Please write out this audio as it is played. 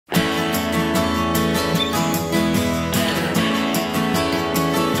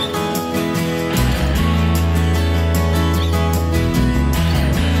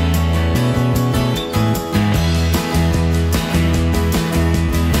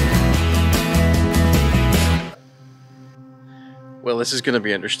Well, this is going to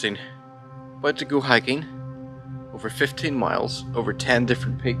be interesting. About to go hiking over 15 miles, over 10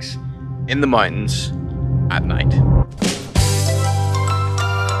 different peaks in the mountains at night.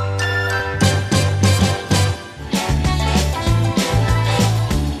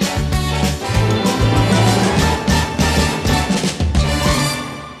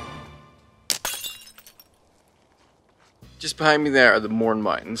 Just behind me there are the Mourne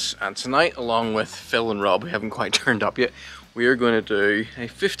Mountains, and tonight, along with Phil and Rob, who haven't quite turned up yet, we are going to do a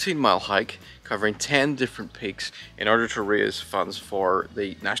 15-mile hike covering 10 different peaks in order to raise funds for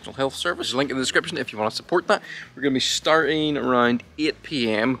the National Health Service. Link in the description if you want to support that. We're going to be starting around 8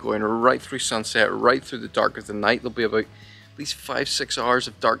 PM, going right through sunset, right through the dark of the night. There'll be about at least 5-6 hours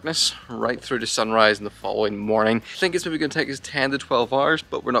of darkness right through to sunrise in the following morning. I think it's maybe going to take us 10 to 12 hours,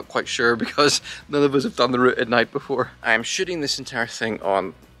 but we're not quite sure because none of us have done the route at night before. I'm shooting this entire thing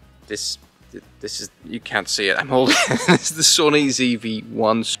on this is, you can't see it, I'm holding this is the Sony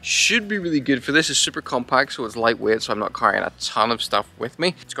ZV-1. Should be really good for this. It's super compact, so it's lightweight, so I'm not carrying a ton of stuff with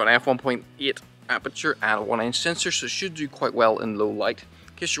me. It's got an f1.8 aperture and a 1-inch sensor, so it should do quite well in low light.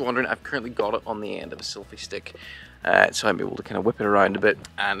 In case you're wondering, I've currently got it on the end of a selfie stick. So I'm able to kind of whip it around a bit,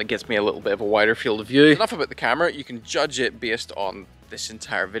 and it gets me a little bit of a wider field of view. Enough about the camera, you can judge it based on this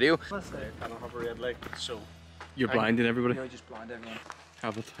entire video. I don't have a red light, so... You're blinding everybody? No, just blind everyone.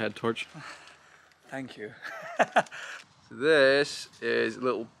 Have a head torch. Thank you. So this is a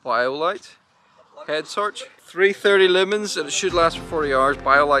little BIOLITE head torch. 330 lumens, and it should last for 40 hours.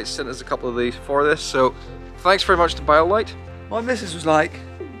 BIOLITE sent us a couple of these for this, so thanks very much to BIOLITE. My missus was like,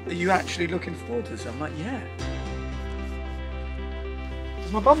 are you actually looking forward to this? I'm like, yeah.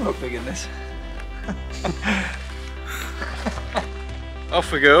 Does my bum look big in this?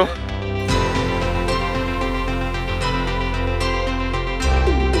 Off we go.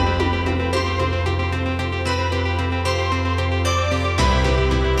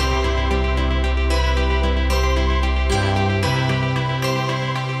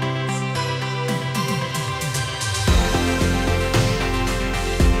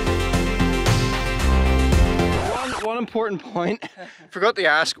 Important point, forgot to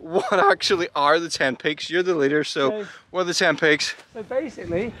ask, what actually are the 10 peaks? You're the leader, so what are the 10 peaks? So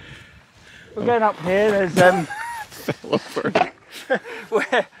basically, we're going up here, there's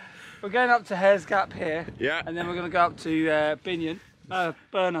we're going up to Hares Gap here, yeah, and then we're going to go up to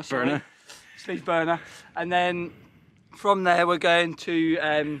Burner, Sleeve Burner, and then from there we're going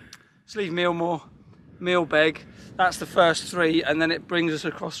to Sleeve Mealbeg. That's the first 3, and then it brings us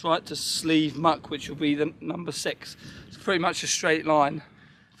across right to Sleeve Muck, which will be the number 6. It's pretty much a straight line.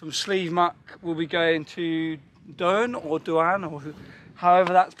 From Sleeve Muck, we'll be going to Doan or Duan, or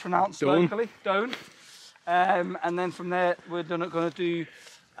however that's pronounced locally. Doan. And then from there, we're going to do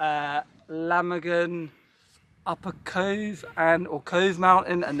Lamagan, Upper Cove, or Cove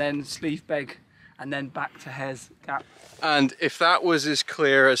Mountain, and then Sleeve Beg, and then back to Hares Gap. And if that was as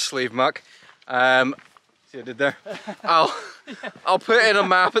clear as Sleeve Muck, see what I did there? I'll put in a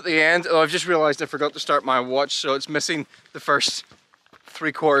map at the end. Oh, I've just realised I forgot to start my watch, so it's missing the first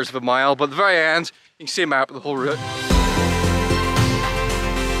 3/4 of a mile, but at the very end you can see a map of the whole route.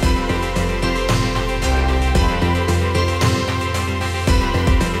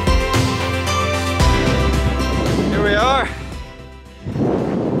 Here we are,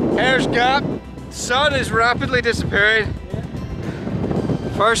 Hares Gap. The sun is rapidly disappearing.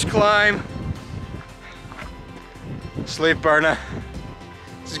 First climb, Sleeve Burner.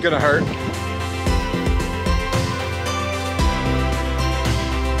 This is gonna hurt.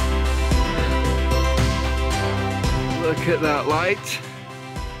 Look at that light.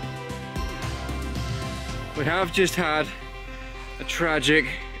 We have just had a tragic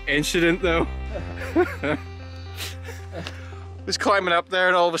incident though. Was climbing up there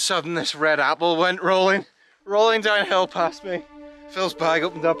and all of a sudden this red apple went rolling downhill past me. Phil's bag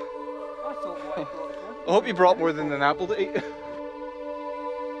opened up. I hope you brought more than an apple to eat.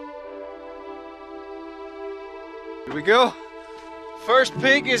 Here we go. First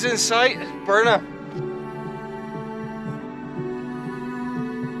peak is in sight, Burna.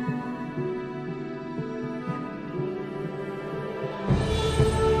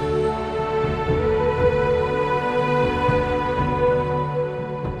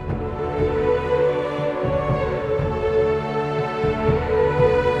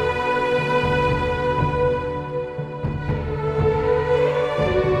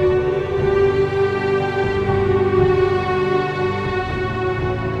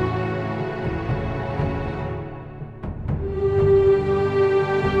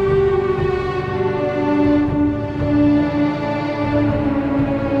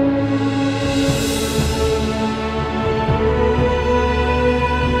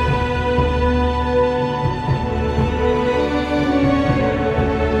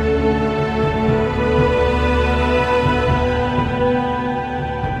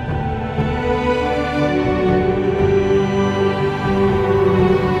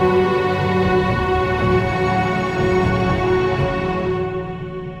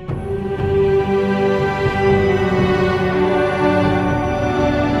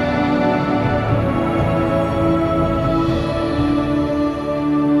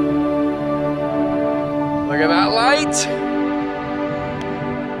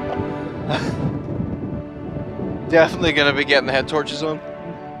 definitely going to be getting the head torches on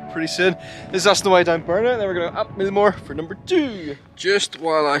pretty soon. This is us on the way down Burner, and then we're going to up Millmore for number 2. Just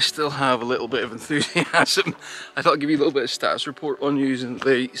while I still have a little bit of enthusiasm, I thought I'd give you a little bit of status report on using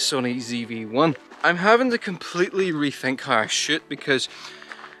the Sony ZV-1. I'm having to completely rethink how I shoot, because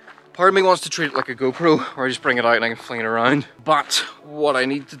part of me wants to treat it like a GoPro, where I just bring it out and I can fling it around. But what I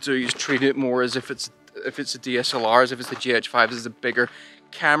need to do is treat it more as if it's a DSLR, as if it's the GH5, this is a bigger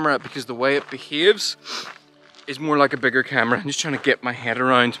camera, because the way it behaves is more like a bigger camera. I'm just trying to get my head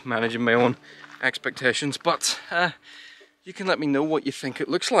around managing my own expectations, but you can let me know what you think it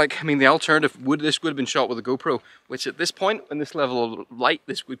looks like. I mean, the alternative this would have been shot with a GoPro, which at this point, in this level of light,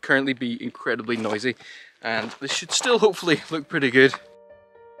 this would currently be incredibly noisy, and this should still hopefully look pretty good.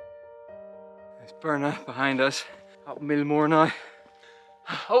 There's Burner behind us, up Millmore now.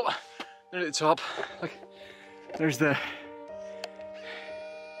 Oh, they're at the top. Look, there's the,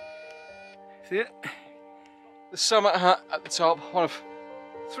 see it? The summit hat at the top, one of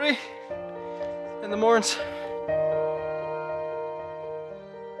 3 in the Mournes.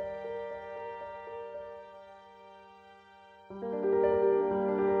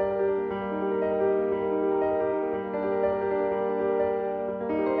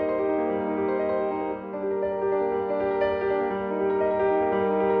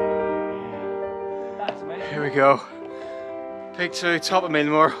 Here we go. Peak 2, top of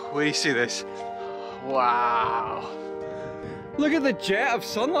Millmore. We see this. Wow. Look at the jet of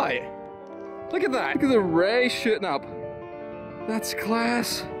sunlight. Look at that. Look at the rays shooting up. That's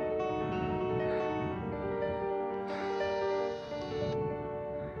class.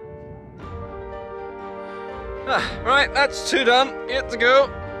 Right, that's 2 done. 8 to go.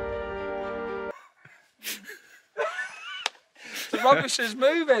 The rubbish is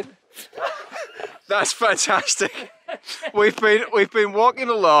moving. That's fantastic. We've been walking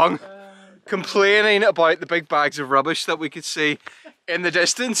along, complaining about the big bags of rubbish that we could see in the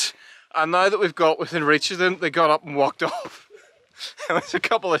distance, and now that we've got within reach of them, they got up and walked off. It was a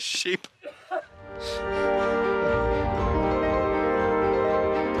couple of sheep.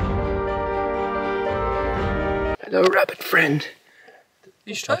 Hello, rabbit friend.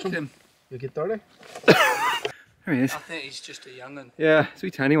 You stroking him? You get dirty? There he is. I think he's just a young'un. Yeah,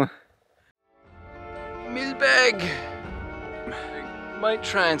 sweet tiny one. Millbag. Might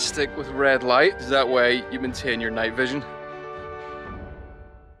try and stick with red light, because that way you maintain your night vision.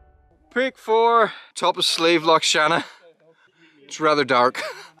 Peak 4, top of Sleeve, Loch Shanna. It's rather dark.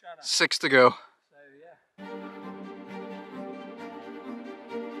 6 to go.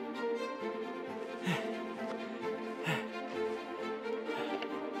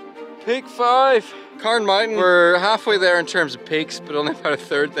 Peak 5, Mourne Mountain. We're halfway there in terms of peaks, but only about a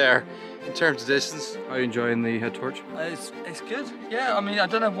third there in terms of distance. How are you enjoying the head torch? It's good. Yeah, I mean, I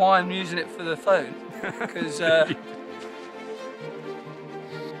don't know why I'm using it for the phone, because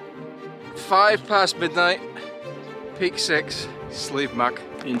 5 past midnight, peak 6, Sleeve Mac.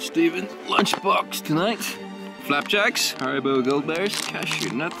 In Stephen's lunchbox tonight. Flapjacks, Haribo Gold Bears,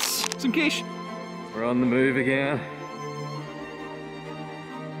 cashew nuts, some quiche. We're on the move again.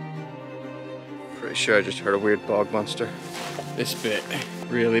 Pretty sure I just heard a weird bog monster. This bit,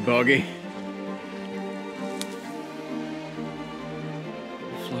 really boggy.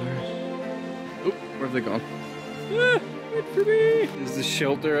 Flowers. Oh, where have they gone? Wait for me! This is the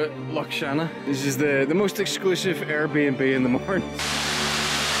shelter at Loch Shanna. This is the most exclusive Airbnb in the Mourne.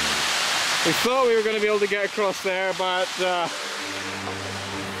 We thought we were going to be able to get across there, but there's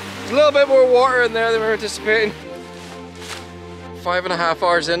a little bit more water in there than we were anticipating. 5.5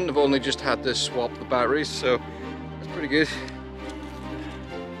 hours in, I've only just had to swap the batteries, so that's pretty good.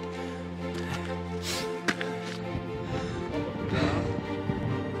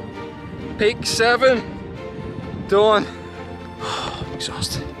 Peak 7, dawn. I'm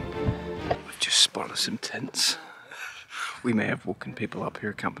exhausted. We've just spotted some tents. We may have woken people up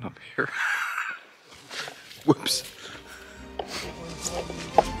here, camping up here. Whoops.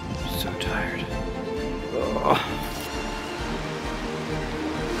 I'm so tired. Oh.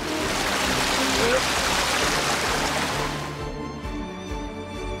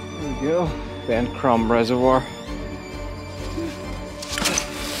 There we go. Ben Crumb Reservoir.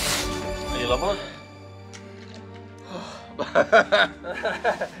 Are you loving it? I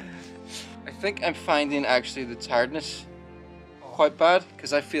think I'm finding actually the tiredness quite bad,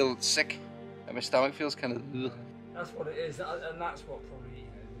 because I feel sick and my stomach feels kind of ugh. That's what it is, and that's what probably we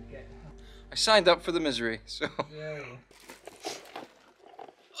get. I signed up for the misery, so Yeah.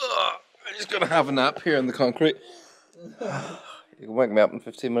 I'm just gonna have a nap here in the concrete. You can wake me up in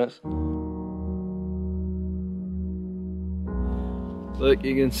 15 minutes. Look,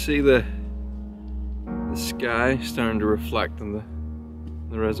 you can see the the sky starting to reflect on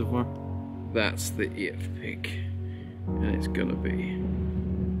the reservoir. That's the 8th peak, and it's gonna be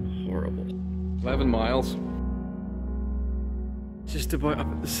horrible. 11 miles. Just about up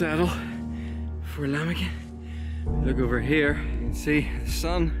at the saddle for Lamigan. Look over here, you can see the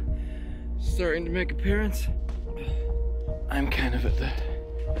sun starting to make appearance. I'm kind of at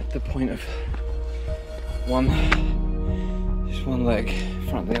the point of just one leg in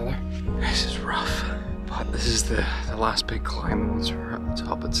front of the other. This is rough, but this is the last big climb. Once we're at the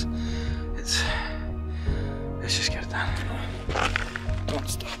top, let's just get it done. Don't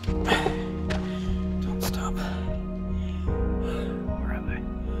stop. Don't stop. Where are they?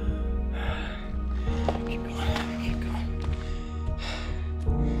 Keep going, keep going.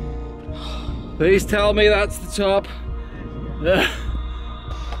 Please tell me that's the top.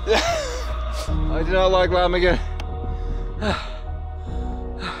 I do not like Lamigan.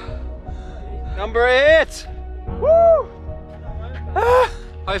 Number 8! Woo!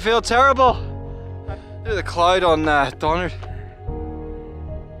 I feel terrible. Look at the cloud on Donard.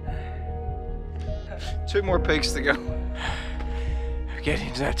 2 more peaks to go. We're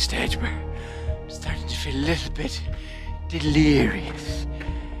getting to that stage where I'm starting to feel a little bit delirious.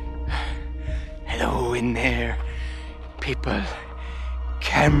 Hello in there, people.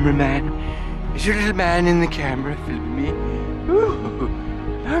 Cameraman. Is your little man in the camera filming me? Ooh,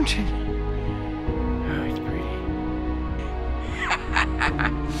 mountain. Oh, it's pretty.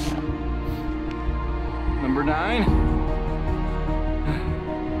 Number 9.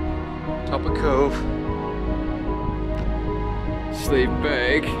 Top of Cove. Sleep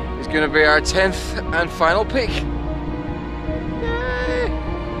Bag is gonna be our 10th and final peak. Yay!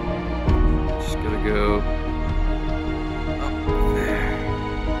 Just gotta go up there.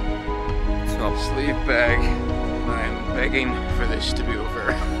 Top Sleep Bag. I'm begging for this to be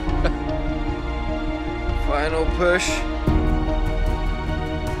over. Final push.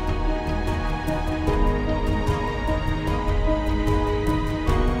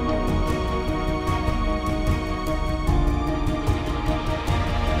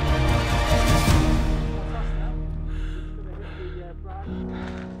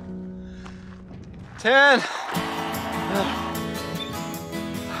 Ten.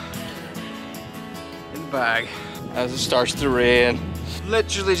 In the bag. As it starts to rain.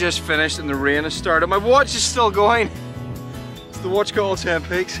 Literally just finished and the rain has started. My watch is still going. It's the watch called 10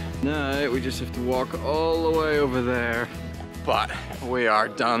 Peaks. Now we just have to walk all the way over there. But we are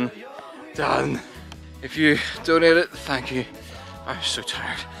done. Done. If you donated, thank you. I'm so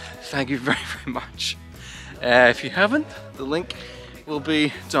tired. Thank you very, very much. If you haven't, the link will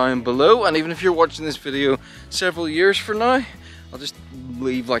be down below, and even if you're watching this video several years from now, I'll just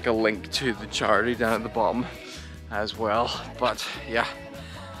leave like a link to the charity down at the bottom as well. But yeah,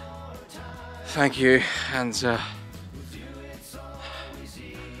 thank you, and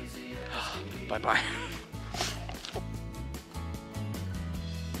bye bye.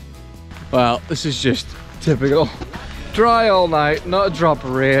 Well, this is just typical. Dry all night, not a drop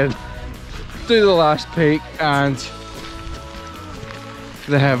of rain, do the last peak, and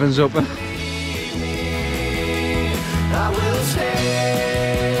the heavens open. I will stay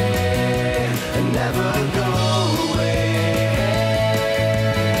and never go away.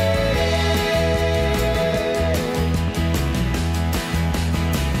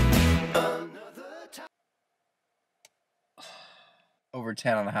 Over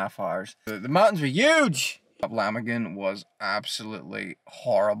 10.5 hours. The mountains were huge. Lamigan was absolutely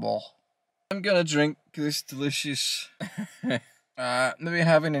horrible. I'm gonna drink this delicious maybe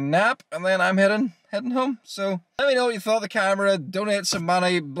having a nap, and then I'm heading home. So let me know what you thought of the camera, donate some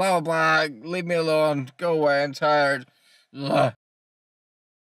money, blah blah blah, leave me alone, go away, I'm tired. Ugh.